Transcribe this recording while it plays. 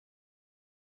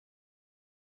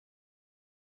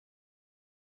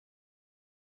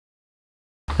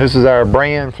This is our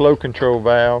brand flow control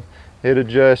valve. It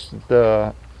adjusts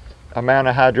the amount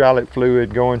of hydraulic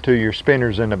fluid going to your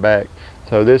spinners in the back.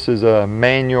 So this is a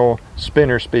manual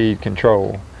spinner speed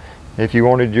control. If you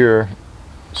wanted your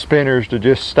spinners to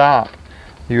just stop,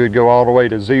 you would go all the way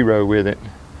to 0 with it.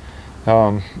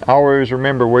 Always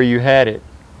remember where you had it,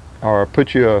 or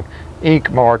put your ink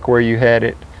mark where you had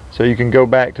it so you can go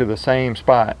back to the same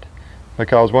spot,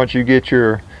 because once you get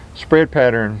your spread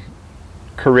pattern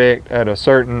correct at a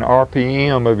certain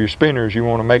RPM of your spinners, you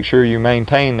want to make sure you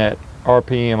maintain that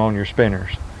RPM on your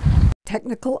spinners.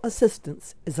 Technical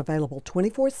assistance is available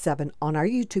 24/7 on our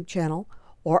YouTube channel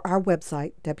or our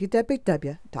website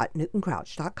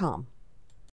www.newtoncrouch.com.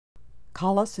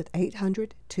 Call us at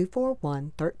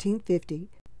 800-241-1350.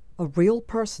 A real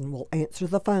person will answer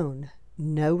the phone.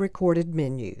 No recorded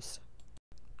menus.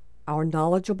 Our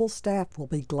knowledgeable staff will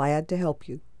be glad to help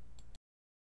you.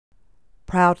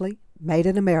 Proudly made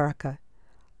in America,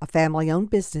 a family-owned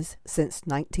business since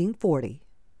 1940,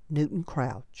 Newton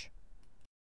Crouch.